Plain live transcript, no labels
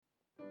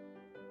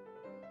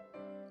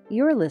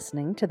You're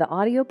listening to the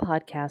audio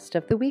podcast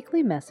of the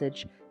weekly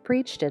message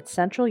preached at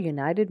Central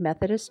United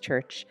Methodist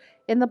Church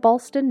in the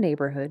Ballston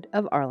neighborhood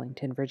of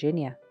Arlington,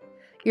 Virginia.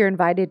 You're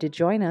invited to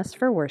join us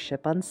for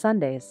worship on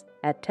Sundays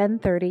at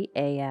 10:30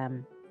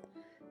 a.m.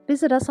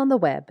 Visit us on the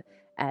web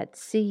at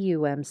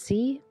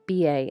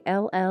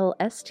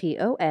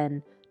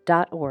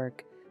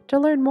cumcballston.org to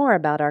learn more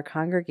about our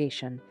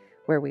congregation,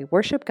 where we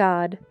worship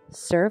God,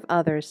 serve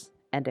others,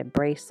 and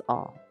embrace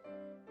all.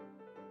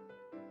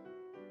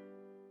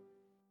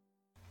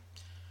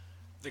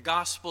 The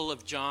Gospel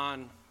of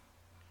John,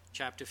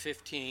 chapter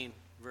 15,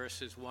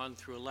 verses 1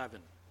 through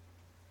 11.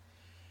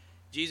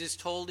 Jesus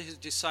told his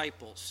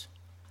disciples,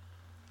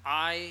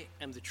 "I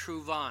am the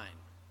true vine,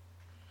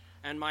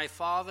 and my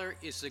Father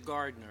is the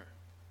gardener.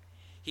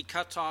 He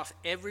cuts off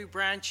every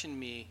branch in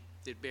me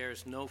that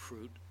bears no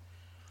fruit,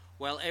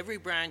 while every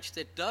branch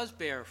that does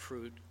bear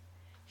fruit,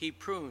 he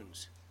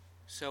prunes,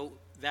 so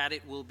that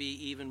it will be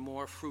even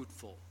more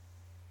fruitful.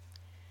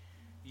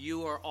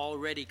 You are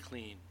already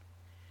clean,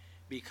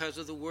 because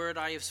of the word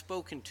I have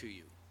spoken to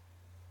you.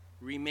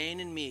 Remain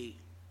in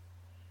me,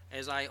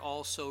 as I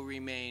also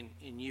remain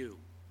in you.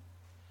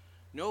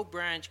 No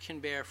branch can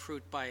bear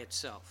fruit by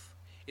itself.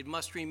 It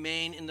must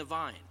remain in the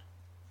vine.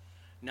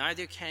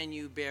 Neither can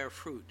you bear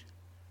fruit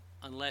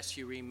unless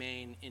you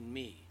remain in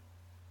me.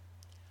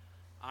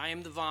 I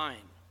am the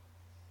vine.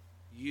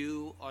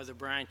 You are the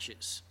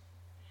branches.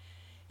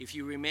 If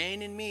you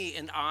remain in me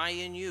and I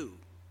in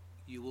you,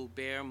 you will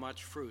bear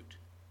much fruit.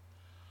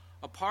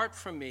 Apart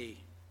from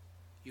me,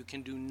 you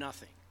can do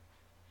nothing.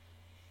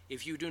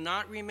 If you do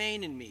not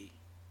remain in me,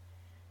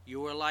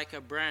 you are like a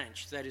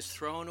branch that is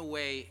thrown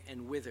away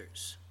and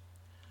withers.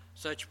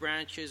 Such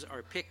branches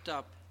are picked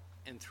up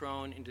and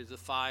thrown into the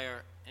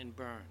fire and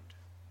burned.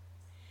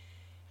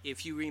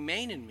 If you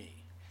remain in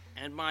me,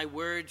 and my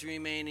words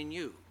remain in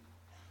you,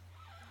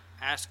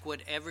 ask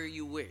whatever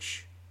you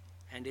wish,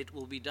 and it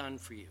will be done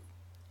for you.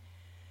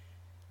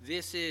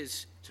 This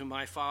is to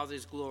my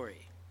Father's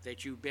glory,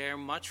 that you bear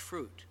much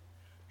fruit,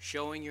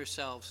 showing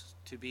yourselves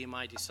to be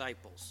my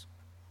disciples.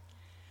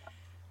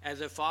 As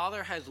the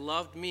Father has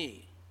loved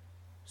me,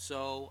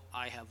 so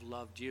I have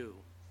loved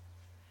you.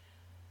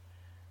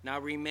 Now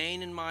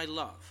remain in my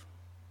love.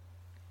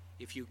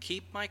 If you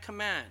keep my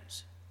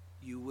commands,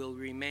 you will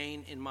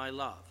remain in my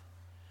love,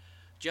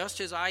 just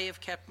as I have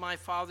kept my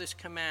Father's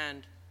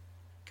commands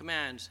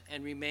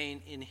and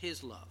remain in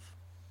his love.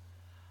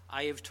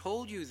 I have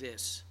told you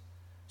this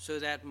so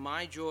that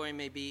my joy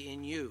may be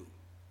in you,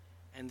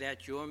 and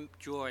that your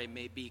joy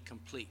may be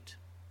complete."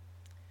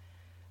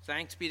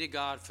 Thanks be to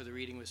God for the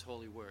reading of his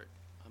holy word.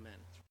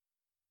 Amen.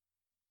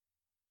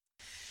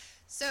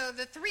 So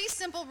the three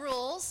simple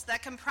rules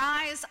that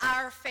comprise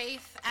our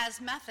faith as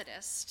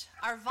Methodist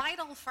are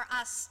vital for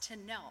us to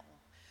know.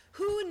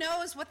 Who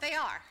knows what they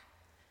are?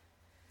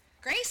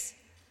 Grace?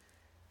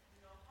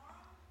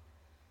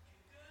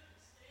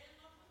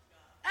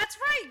 That's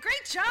right.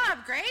 Great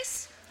job,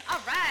 Grace.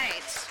 All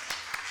right.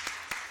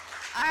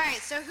 All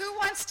right, so who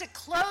wants to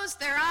close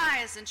their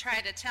eyes and try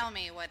to tell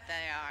me what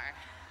they are?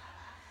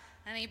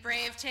 Any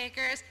brave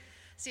takers?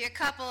 See a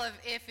couple of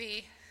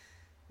iffy.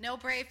 No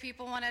brave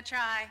people want to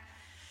try.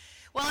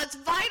 Well, it's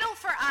vital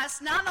for us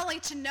not only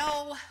to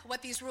know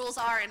what these rules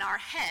are in our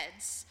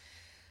heads,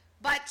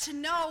 but to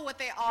know what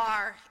they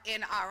are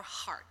in our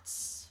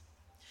hearts.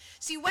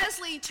 See,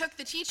 Wesley took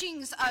the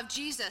teachings of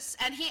Jesus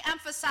and he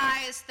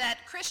emphasized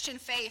that Christian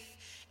faith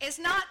is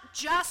not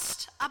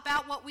just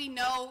about what we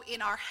know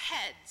in our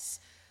heads,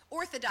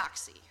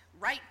 orthodoxy,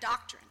 right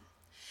doctrine.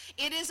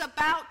 It is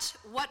about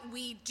what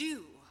we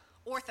do,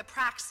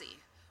 orthopraxy,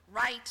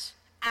 right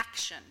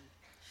action.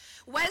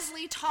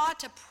 Wesley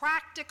taught a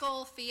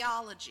practical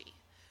theology.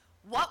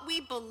 What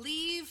we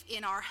believe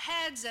in our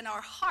heads and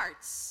our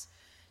hearts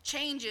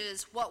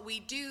changes what we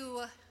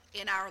do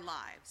in our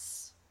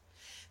lives.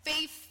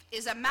 Faith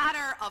is a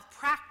matter of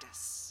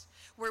practice,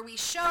 where we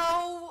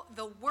show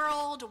the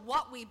world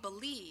what we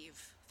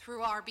believe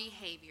through our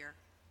behavior.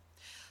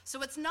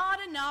 So it's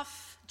not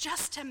enough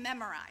just to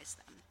memorize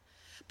them,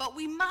 but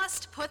we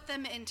must put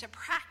them into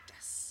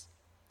practice.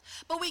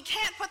 But we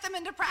can't put them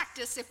into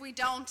practice if we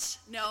don't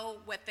know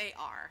what they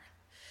are.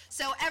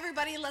 So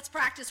everybody, let's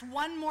practice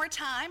one more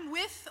time,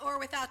 with or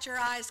without your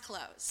eyes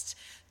closed.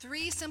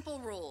 Three simple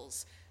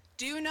rules.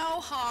 Do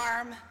no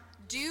harm,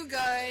 do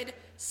good,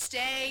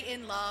 stay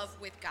in love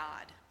with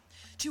God.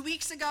 2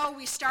 weeks ago,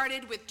 we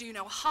started with do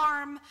no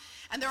harm,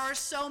 and there are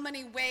so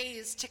many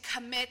ways to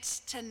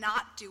commit to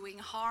not doing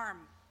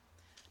harm.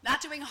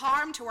 Not doing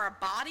harm to our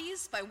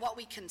bodies by what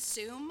we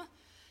consume,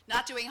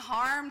 not doing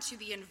harm to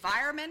the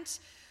environment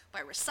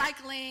by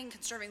recycling,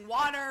 conserving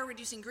water,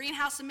 reducing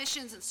greenhouse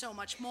emissions, and so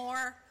much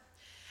more,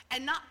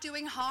 and not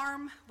doing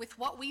harm with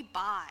what we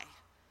buy.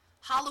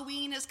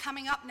 Halloween is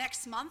coming up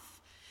next month,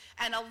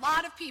 and a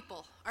lot of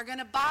people are going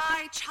to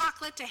buy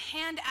chocolate to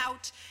hand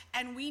out,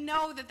 and we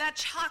know that that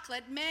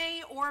chocolate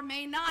may or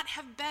may not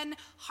have been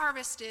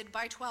harvested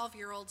by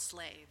 12-year-old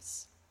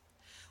slaves.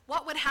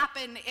 What would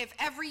happen if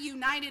every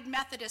United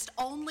Methodist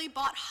only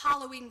bought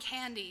Halloween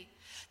candy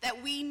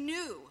that we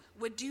knew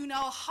would do no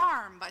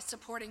harm by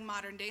supporting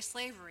modern-day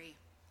slavery?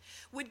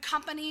 Would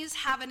companies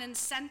have an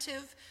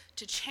incentive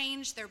to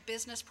change their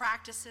business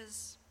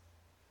practices?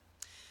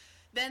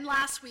 Then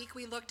last week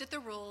we looked at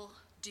the rule,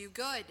 do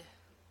good.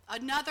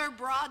 Another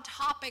broad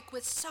topic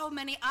with so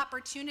many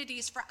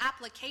opportunities for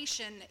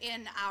application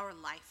in our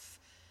life.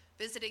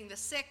 Visiting the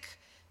sick,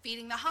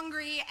 feeding the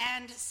hungry,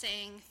 and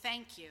saying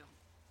thank you.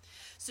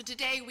 So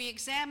today we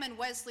examine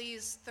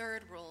Wesley's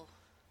third rule.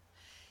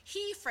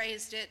 He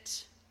phrased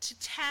it, to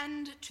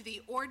tend to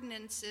the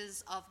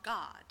ordinances of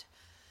God.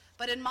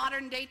 But in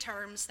modern day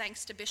terms,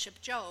 thanks to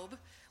Bishop Job,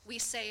 we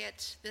say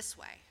it this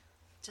way,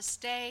 to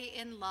stay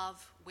in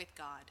love with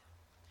God.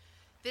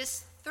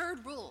 This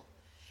third rule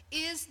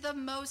is the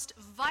most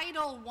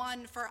vital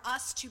one for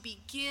us to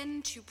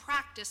begin to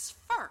practice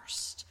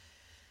first,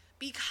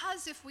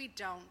 because if we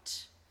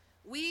don't,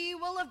 we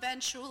will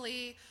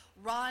eventually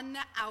run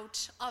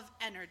out of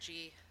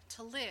energy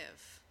to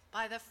live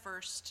by the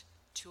first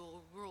two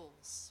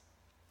rules.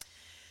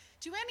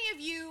 Do any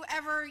of you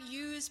ever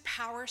use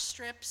power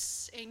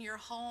strips in your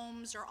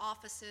homes or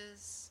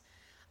offices?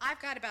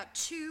 I've got about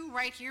 2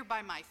 right here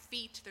by my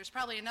feet. There's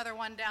probably another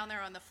one down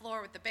there on the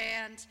floor with the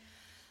band.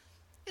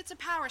 It's a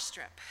power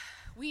strip.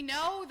 We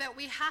know that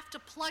we have to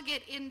plug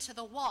it into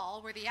the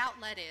wall where the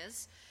outlet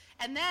is,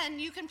 and then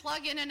you can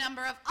plug in a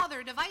number of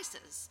other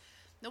devices.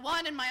 The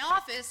one in my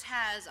office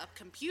has a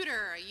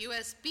computer, a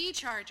USB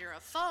charger, a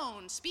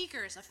phone,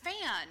 speakers, a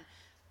fan.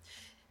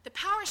 The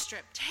power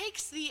strip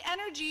takes the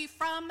energy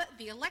from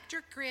the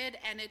electric grid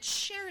and it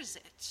shares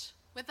it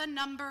with a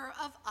number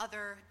of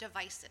other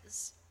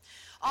devices.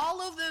 All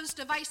of those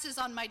devices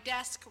on my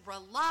desk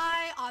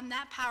rely on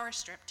that power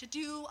strip to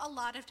do a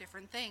lot of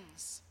different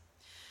things.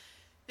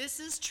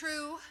 This is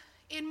true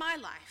in my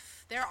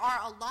life. There are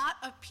a lot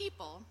of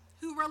people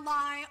who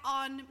rely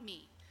on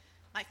me,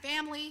 my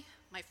family,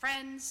 my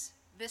friends,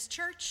 this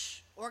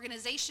church,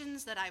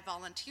 organizations that I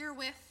volunteer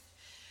with.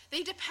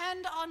 They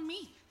depend on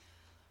me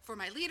for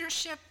my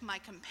leadership, my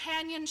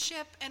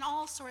companionship, and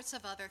all sorts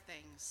of other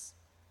things.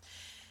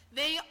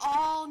 They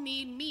all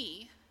need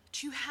me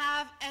to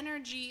have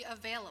energy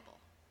available,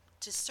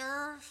 to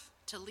serve,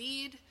 to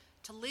lead,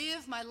 to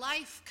live my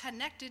life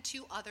connected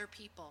to other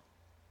people.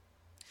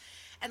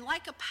 And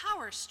like a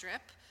power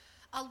strip,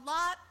 a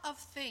lot of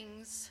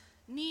things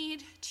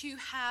need to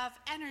have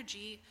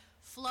energy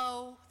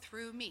flow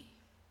through me.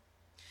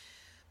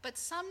 But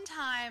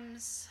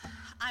sometimes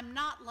I'm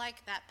not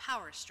like that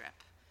power strip,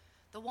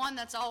 the one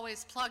that's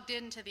always plugged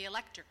into the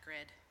electric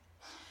grid.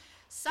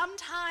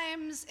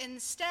 Sometimes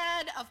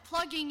instead of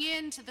plugging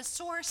into the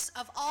source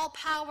of all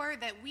power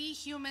that we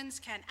humans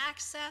can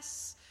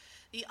access,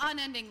 the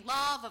unending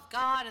love of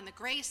God and the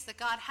grace that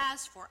God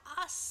has for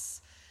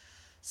us,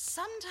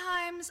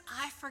 sometimes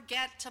I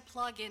forget to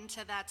plug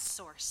into that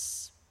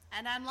source,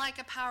 and I'm like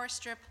a power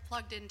strip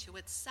plugged into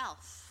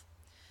itself,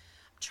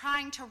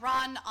 trying to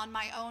run on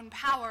my own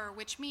power,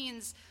 which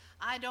means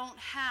I don't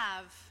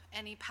have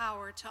any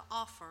power to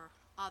offer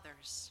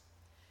others.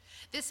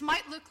 This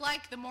might look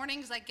like the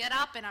mornings I get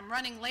up and I'm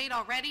running late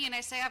already and I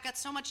say, I've got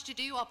so much to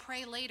do, I'll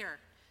pray later.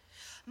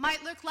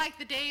 Might look like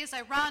the days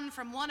I run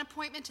from one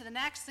appointment to the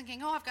next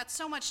thinking, oh, I've got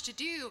so much to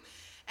do,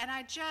 and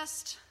I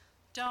just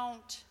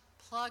don't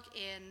plug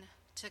in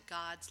to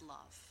God's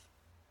love.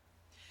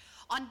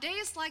 On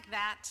days like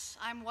that,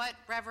 I'm what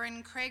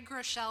Reverend Craig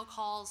Groeschel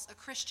calls a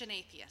Christian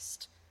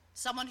atheist,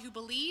 someone who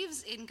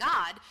believes in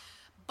God,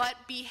 but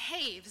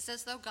behaves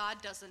as though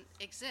God doesn't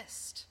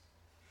exist.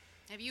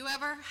 Have you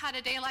ever had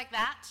a day like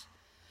that?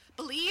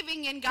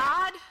 Believing in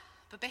God,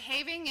 but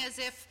behaving as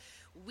if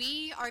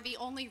we are the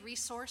only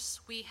resource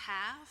we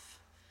have?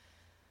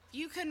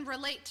 You can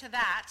relate to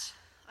that.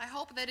 I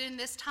hope that in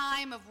this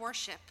time of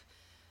worship,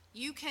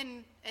 you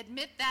can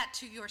admit that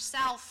to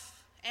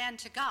yourself and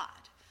to God.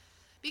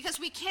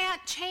 Because we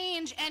can't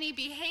change any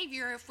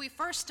behavior if we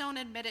first don't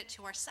admit it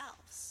to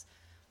ourselves.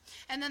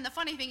 And then the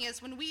funny thing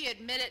is, when we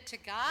admit it to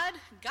God,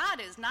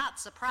 God is not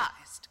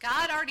surprised.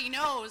 God already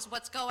knows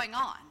what's going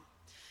on.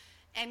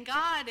 And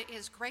God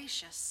is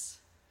gracious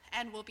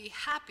and will be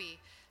happy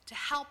to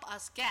help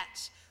us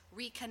get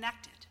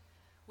reconnected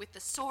with the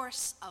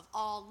source of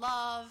all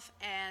love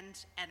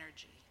and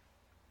energy.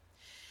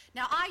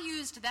 Now, I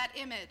used that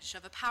image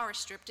of a power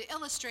strip to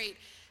illustrate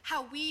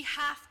how we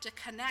have to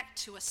connect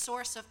to a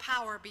source of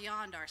power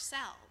beyond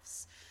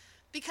ourselves,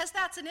 because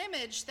that's an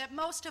image that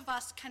most of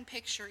us can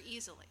picture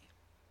easily.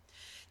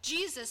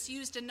 Jesus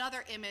used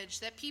another image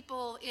that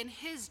people in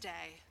his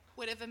day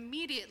would have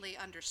immediately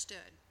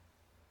understood.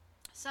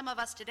 Some of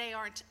us today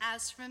aren't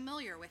as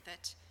familiar with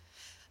it,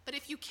 but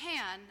if you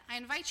can, I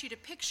invite you to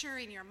picture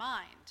in your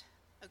mind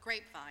a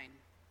grapevine.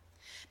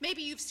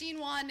 Maybe you've seen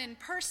one in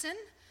person,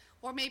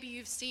 or maybe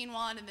you've seen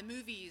one in the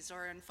movies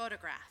or in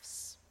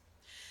photographs.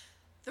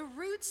 The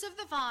roots of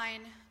the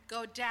vine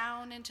go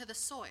down into the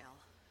soil.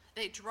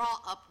 They draw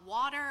up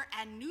water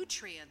and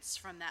nutrients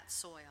from that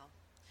soil.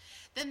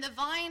 Then the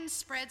vine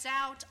spreads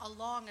out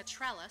along a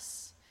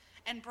trellis,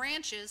 and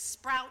branches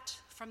sprout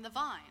from the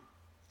vine.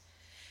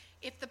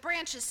 If the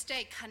branches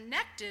stay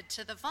connected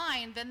to the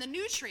vine, then the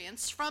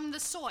nutrients from the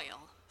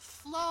soil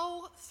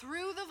flow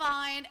through the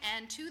vine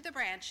and to the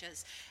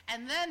branches,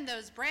 and then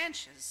those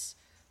branches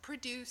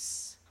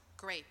produce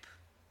grape,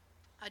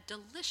 a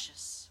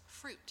delicious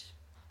fruit.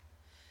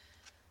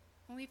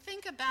 When we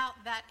think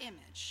about that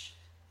image,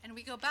 and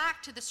we go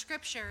back to the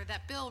scripture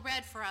that Bill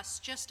read for us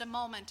just a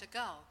moment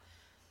ago,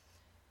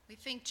 we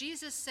think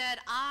Jesus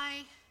said,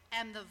 "I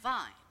am the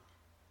vine,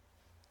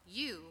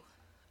 you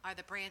are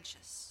the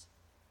branches."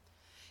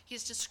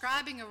 He's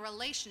describing a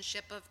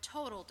relationship of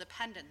total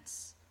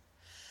dependence.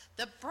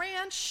 The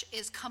branch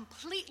is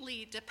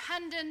completely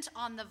dependent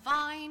on the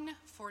vine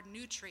for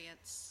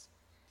nutrients.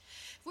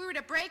 If we were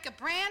to break a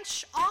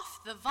branch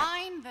off the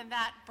vine, then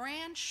that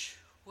branch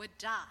would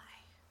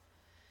die.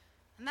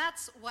 And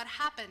that's what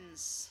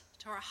happens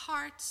to our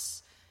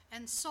hearts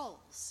and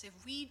souls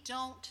if we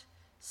don't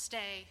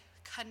stay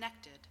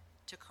connected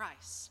to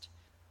Christ.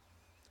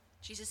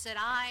 Jesus said,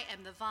 "I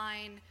am the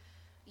vine,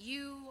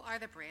 you are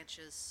the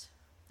branches.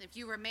 If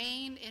you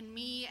remain in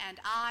me and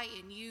I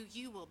in you,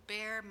 you will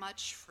bear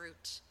much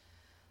fruit.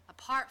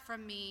 Apart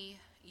from me,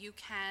 you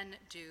can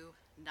do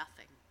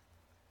nothing."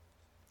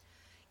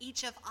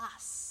 Each of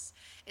us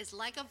is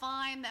like a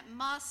vine that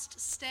must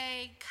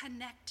stay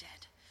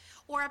connected,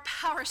 or a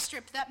power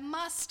strip that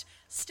must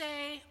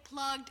stay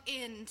plugged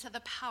into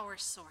the power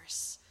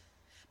source.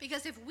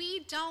 Because if we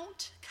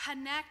don't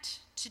connect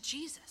to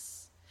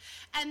Jesus,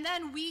 and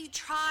then we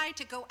try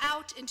to go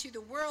out into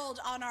the world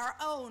on our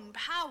own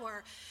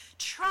power,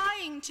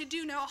 trying to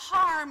do no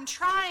harm,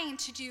 trying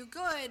to do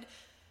good,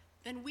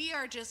 then we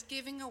are just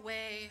giving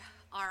away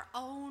our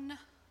own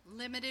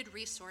limited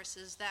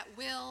resources that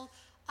will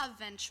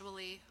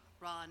eventually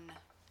run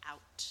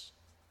out.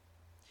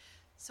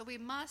 So we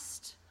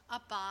must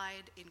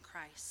abide in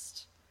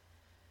Christ.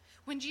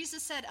 When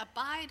Jesus said,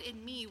 "Abide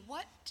in me,"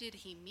 what did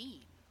he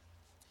mean?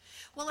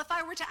 Well, if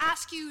I were to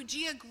ask you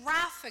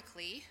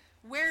geographically,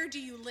 where do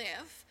you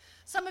live?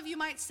 Some of you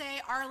might say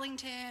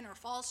Arlington or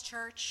Falls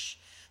Church.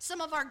 Some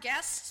of our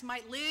guests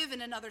might live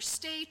in another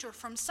state or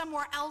from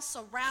somewhere else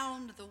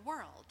around the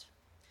world.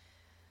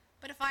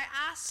 But if I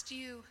asked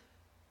you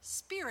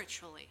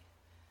spiritually,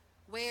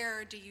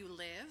 where do you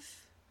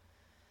live?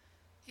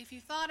 If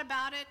you thought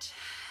about it,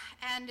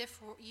 and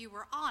if you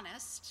were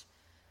honest,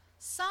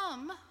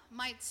 some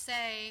might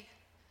say,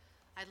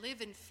 "I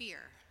live in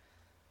fear.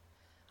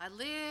 I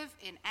live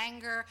in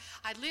anger.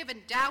 I live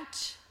in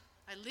doubt.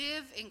 I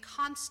live in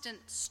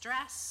constant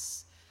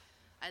stress.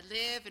 I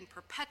live in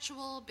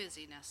perpetual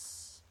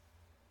busyness."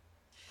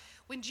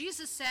 When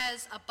Jesus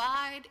says,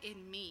 "Abide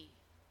in me,"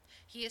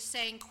 he is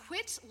saying,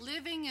 quit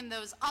living in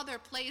those other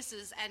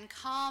places and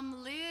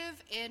come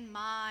live in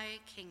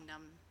my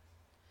kingdom.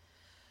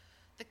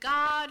 The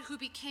God who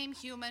became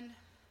human,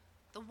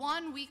 the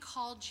one we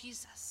call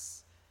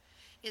Jesus,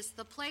 is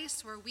the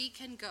place where we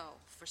can go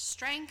for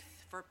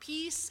strength, for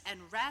peace,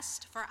 and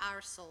rest for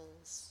our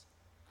souls.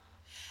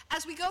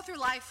 As we go through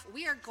life,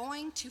 we are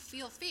going to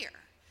feel fear.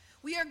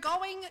 We are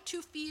going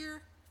to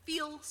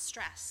feel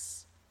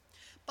stress.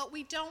 But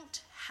we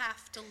don't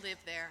have to live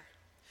there.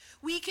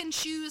 We can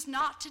choose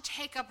not to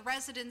take up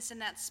residence in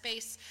that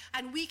space,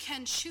 and we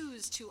can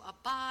choose to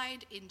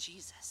abide in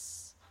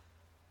Jesus.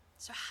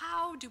 So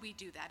how do we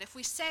do that? If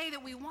we say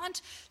that we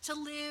want to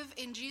live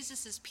in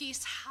Jesus'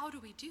 peace, how do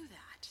we do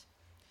that?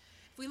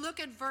 If we look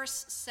at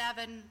verse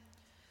 7,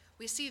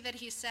 we see that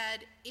he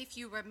said, "If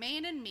you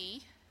remain in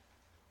me,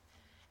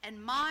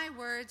 and my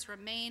words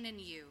remain in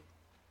you,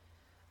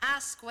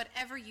 ask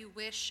whatever you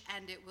wish,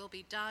 and it will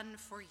be done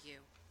for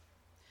you."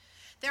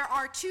 There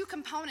are two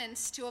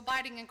components to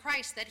abiding in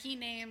Christ that he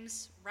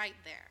names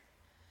right there.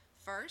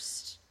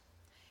 First,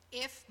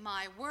 if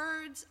my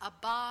words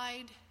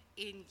abide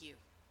in you.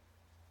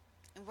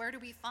 And where do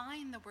we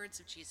find the words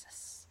of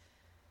Jesus?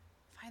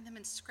 Find them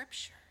in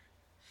Scripture.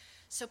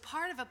 So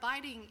part of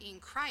abiding in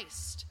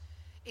Christ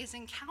is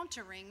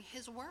encountering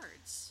his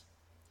words.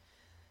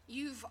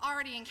 You've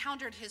already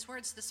encountered his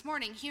words this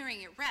morning,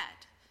 hearing it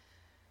read.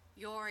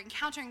 You're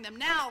encountering them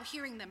now,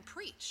 hearing them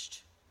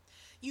preached.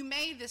 You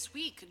may this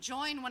week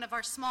join one of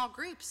our small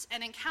groups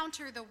and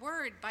encounter the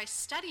word by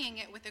studying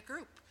it with a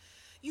group.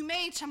 You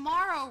may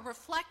tomorrow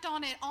reflect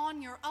on it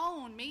on your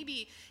own,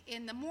 maybe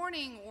in the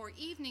morning or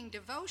evening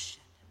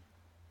devotion.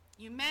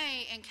 You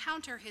may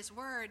encounter his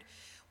word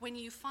when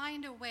you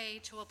find a way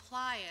to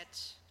apply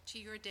it to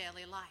your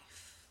daily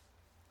life.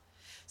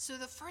 So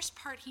the first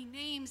part he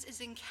names is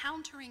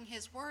encountering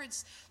his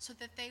words so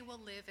that they will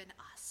live in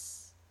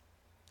us.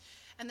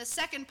 And the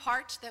second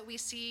part that we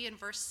see in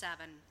verse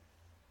 7,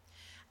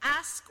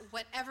 ask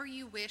whatever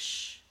you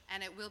wish,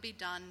 and it will be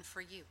done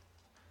for you.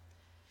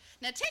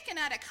 Now, taken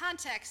out of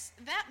context,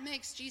 that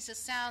makes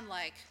Jesus sound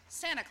like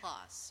Santa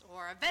Claus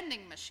or a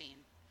vending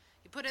machine.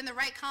 You put in the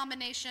right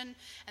combination,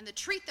 and the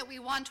treat that we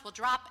want will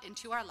drop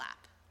into our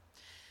lap.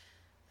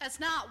 That's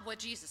not what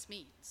Jesus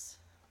means.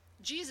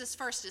 Jesus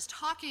first is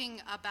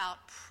talking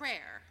about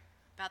prayer,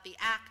 about the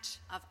act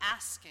of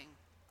asking.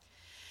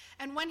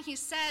 And when he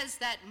says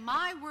that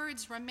my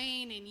words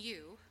remain in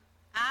you,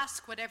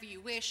 ask whatever you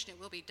wish and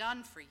it will be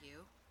done for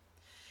you,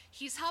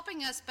 he's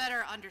helping us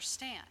better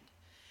understand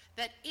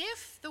that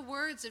if the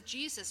words of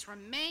Jesus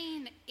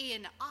remain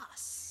in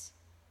us,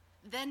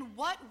 then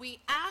what we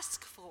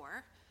ask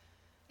for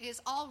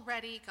is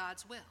already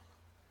God's will.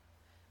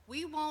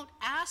 We won't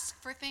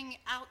ask for things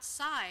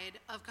outside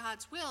of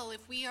God's will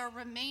if we are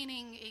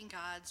remaining in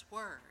God's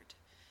word.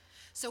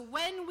 So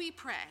when we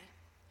pray,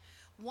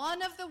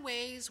 one of the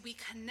ways we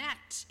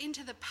connect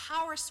into the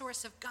power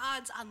source of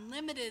God's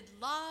unlimited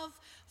love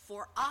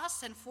for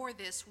us and for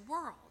this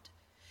world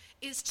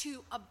is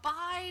to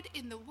abide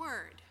in the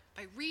word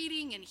by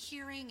reading and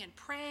hearing and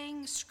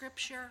praying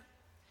scripture,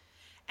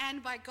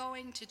 and by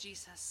going to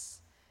Jesus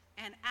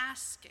and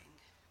asking,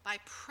 by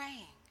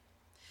praying.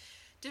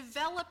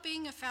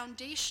 Developing a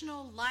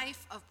foundational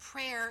life of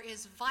prayer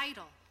is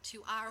vital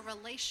to our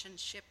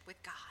relationship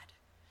with God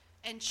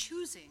and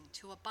choosing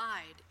to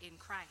abide in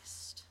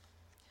Christ.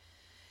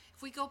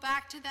 If we go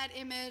back to that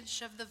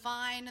image of the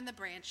vine and the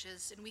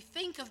branches and we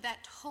think of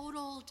that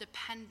total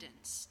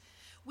dependence,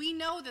 we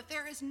know that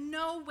there is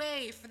no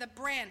way for the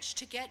branch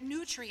to get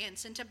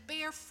nutrients and to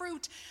bear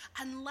fruit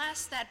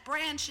unless that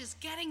branch is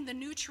getting the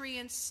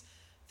nutrients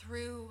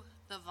through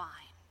the vine.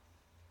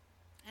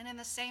 And in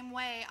the same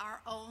way,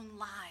 our own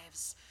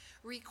lives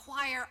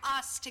require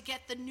us to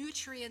get the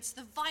nutrients,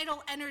 the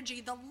vital energy,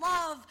 the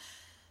love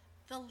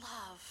that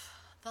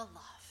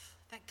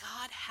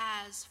God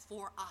has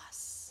for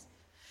us.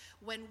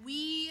 When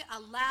we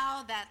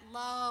allow that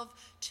love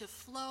to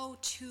flow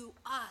to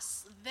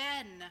us,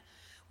 then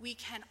we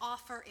can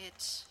offer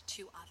it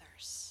to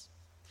others.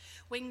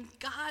 When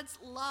God's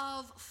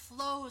love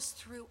flows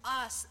through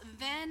us,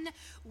 then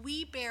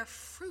we bear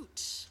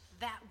fruit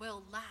that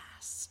will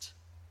last.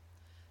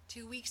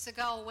 2 weeks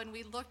ago, when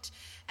we looked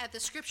at the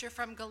scripture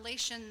from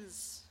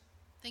Galatians,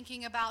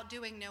 thinking about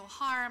doing no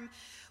harm,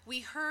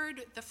 we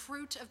heard the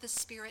fruit of the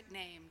Spirit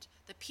named,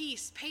 the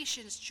peace,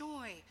 patience,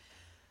 joy.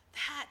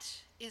 That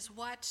is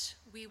what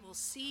we will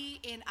see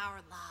in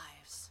our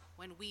lives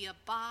when we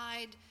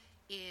abide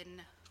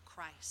in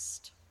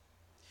Christ.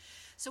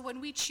 So when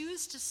we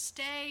choose to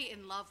stay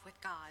in love with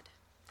God,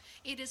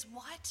 it is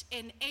what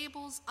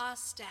enables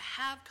us to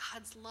have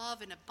God's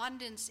love in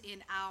abundance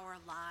in our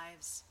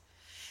lives.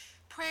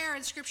 Prayer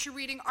and scripture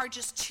reading are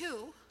just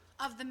two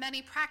of the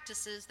many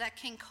practices that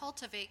can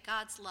cultivate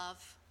God's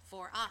love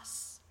for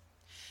us.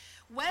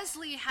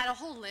 Wesley had a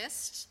whole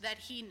list that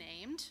he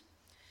named.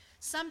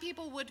 Some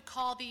people would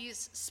call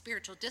these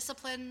spiritual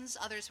disciplines,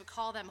 others would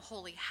call them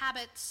holy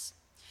habits.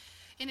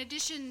 In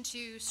addition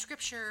to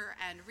scripture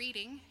and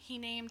reading, he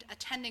named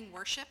attending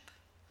worship,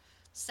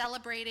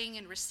 celebrating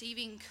and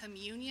receiving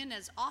communion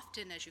as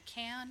often as you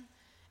can,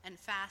 and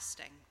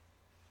fasting.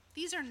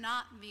 These are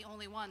not the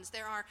only ones.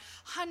 There are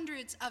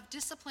hundreds of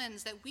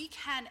disciplines that we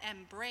can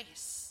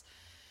embrace.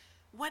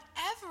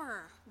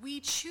 Whatever we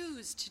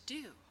choose to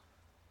do,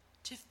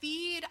 to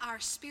feed our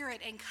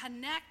spirit and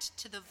connect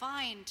to the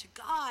vine, to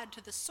God,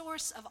 to the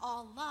source of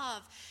all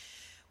love,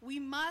 we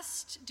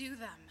must do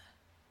them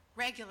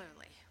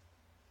regularly.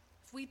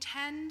 If we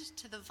tend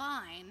to the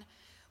vine,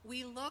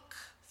 we look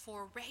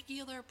for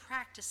regular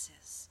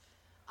practices.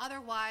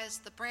 Otherwise,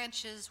 the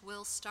branches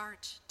will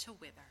start to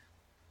wither.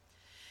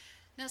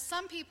 Now,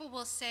 some people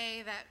will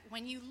say that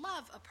when you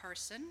love a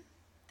person,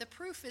 the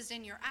proof is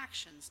in your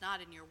actions, not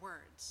in your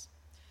words.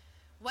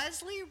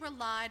 Wesley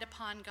relied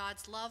upon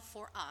God's love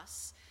for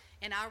us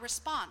and our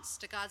response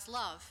to God's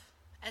love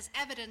as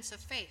evidence of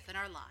faith in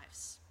our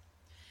lives.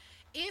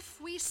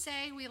 If we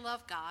say we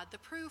love God, the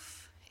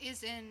proof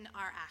is in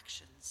our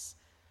actions.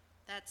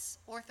 That's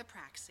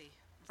orthopraxy,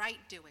 right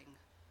doing,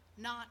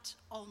 not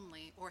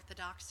only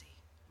orthodoxy,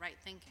 right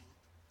thinking.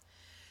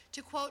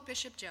 To quote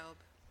Bishop Job,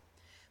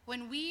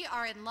 when we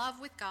are in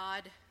love with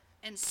God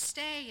and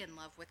stay in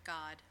love with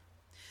God,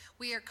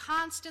 we are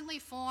constantly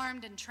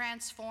formed and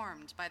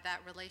transformed by that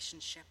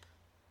relationship.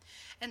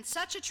 And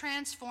such a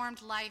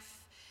transformed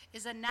life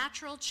is a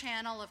natural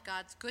channel of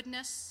God's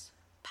goodness,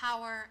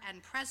 power,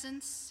 and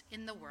presence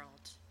in the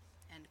world,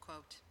 end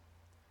quote.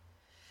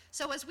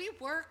 So as we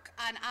work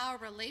on our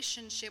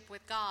relationship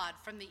with God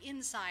from the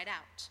inside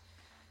out,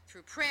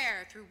 through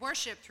prayer, through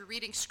worship, through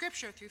reading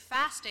scripture, through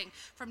fasting,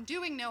 from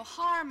doing no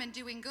harm and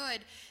doing good,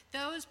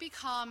 those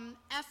become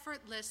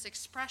effortless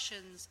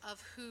expressions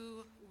of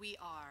who we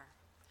are.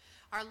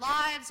 Our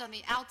lives on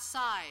the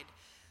outside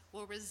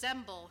will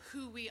resemble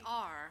who we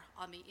are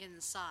on the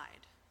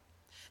inside.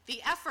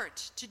 The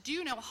effort to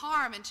do no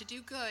harm and to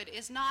do good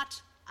is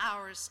not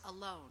ours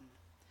alone.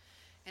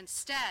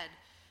 Instead,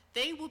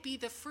 they will be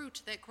the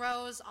fruit that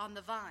grows on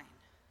the vine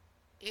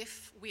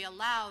if we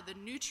allow the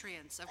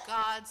nutrients of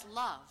God's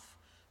love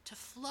to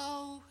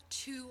flow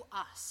to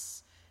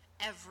us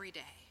every day.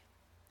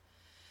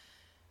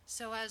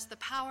 So as the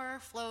power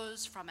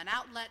flows from an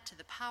outlet to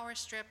the power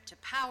strip to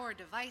power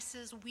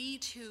devices, we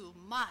too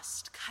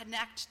must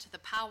connect to the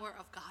power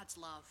of God's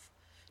love,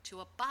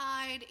 to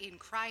abide in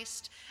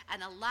Christ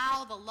and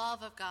allow the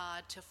love of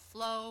God to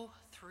flow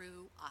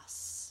through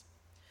us.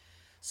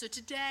 So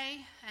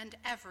today and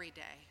every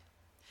day,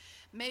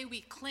 may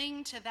we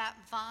cling to that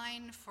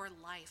vine for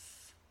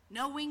life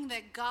knowing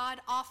that God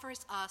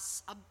offers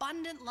us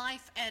abundant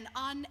life and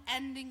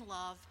unending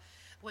love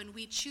when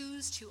we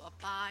choose to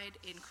abide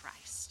in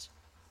Christ.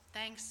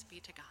 Thanks be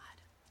to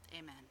God.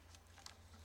 Amen.